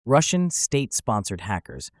Russian state-sponsored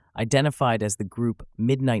hackers, identified as the group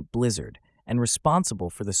Midnight Blizzard and responsible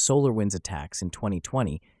for the SolarWinds attacks in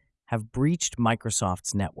 2020, have breached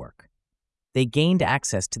Microsoft's network. They gained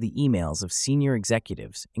access to the emails of senior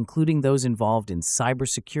executives, including those involved in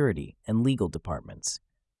cybersecurity and legal departments.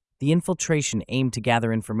 The infiltration aimed to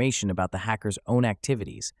gather information about the hackers' own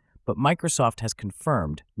activities, but Microsoft has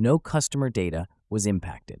confirmed no customer data was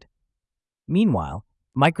impacted. Meanwhile,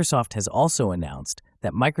 Microsoft has also announced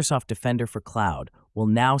that Microsoft Defender for Cloud will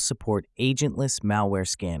now support agentless malware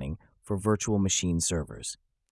scanning for virtual machine servers.